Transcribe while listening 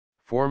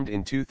Formed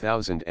in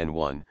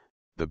 2001,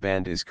 the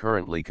band is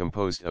currently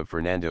composed of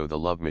Fernando the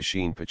Love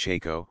Machine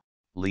Pacheco,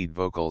 lead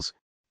vocals,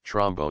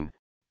 trombone,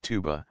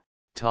 tuba,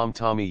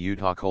 Tommy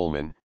Utah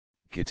Coleman,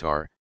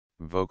 guitar,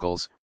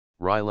 vocals,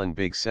 Rylan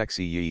Big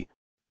Sexy Yee,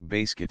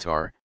 bass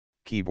guitar,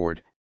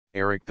 keyboard,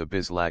 Eric the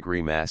Biz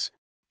Lagrimas,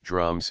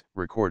 drums,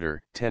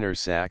 recorder, tenor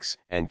sax,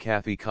 and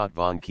Kathy Cott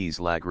Von Keys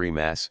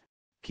Lagrimas,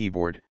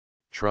 keyboard,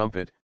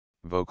 trumpet,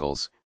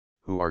 vocals,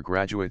 who are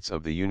graduates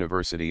of the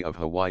University of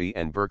Hawaii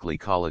and Berklee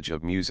College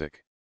of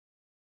Music.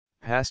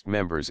 Past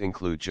members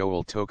include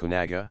Joel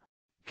Tokunaga,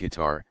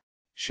 guitar,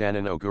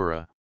 Shannon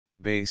Ogura,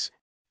 bass,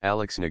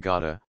 Alex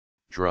Nagata,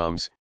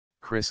 drums,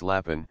 Chris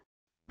Lappin,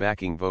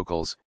 backing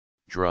vocals,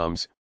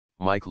 drums,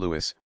 Mike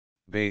Lewis,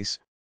 bass,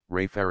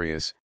 Ray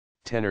Farias,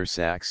 tenor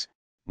sax,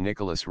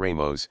 Nicholas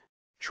Ramos,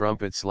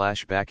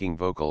 trumpet/backing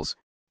vocals,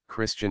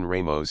 Christian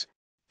Ramos,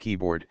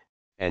 keyboard,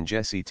 and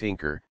Jesse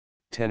Tinker,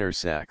 tenor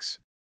sax.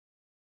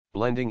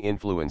 Blending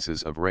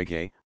influences of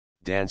reggae,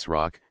 dance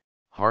rock,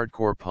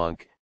 hardcore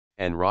punk,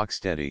 and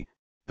rocksteady,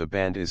 the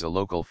band is a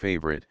local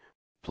favorite,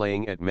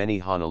 playing at many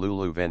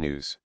Honolulu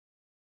venues.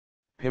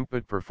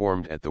 Pimpbot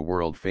performed at the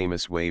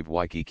world-famous Wave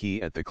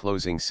Waikiki at the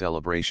closing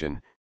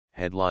celebration,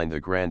 headlined the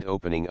grand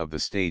opening of the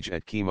stage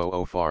at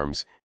Kimo'o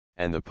Farms,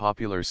 and the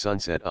popular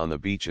Sunset on the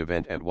Beach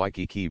event at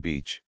Waikiki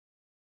Beach.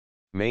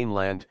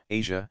 Mainland,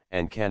 Asia,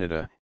 and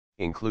Canada,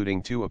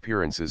 including 2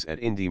 appearances at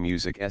Indie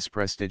Music's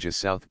prestigious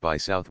South by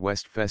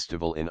Southwest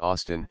Festival in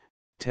Austin,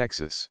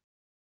 Texas.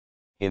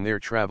 In their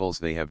travels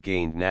they have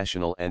gained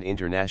national and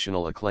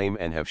international acclaim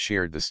and have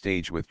shared the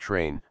stage with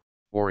Train,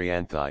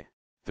 Orianthi,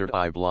 Third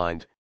Eye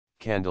Blind,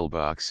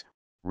 Candlebox,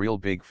 Real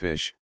Big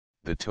Fish,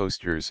 The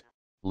Toasters,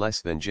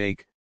 Less Than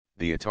Jake,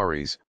 The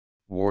Ataris,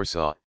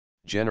 Warsaw,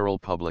 General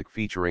Public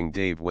featuring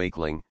Dave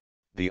Wakeling,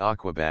 The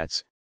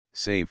Aquabats,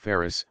 Save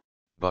Ferris,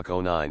 Buck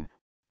 09,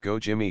 Go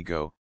Jimmy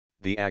Go,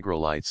 The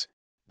Agrolites,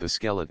 The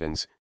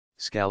Skeletons,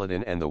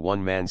 Skeleton and the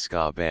one-man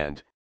ska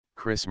band,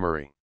 Chris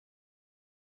Murray.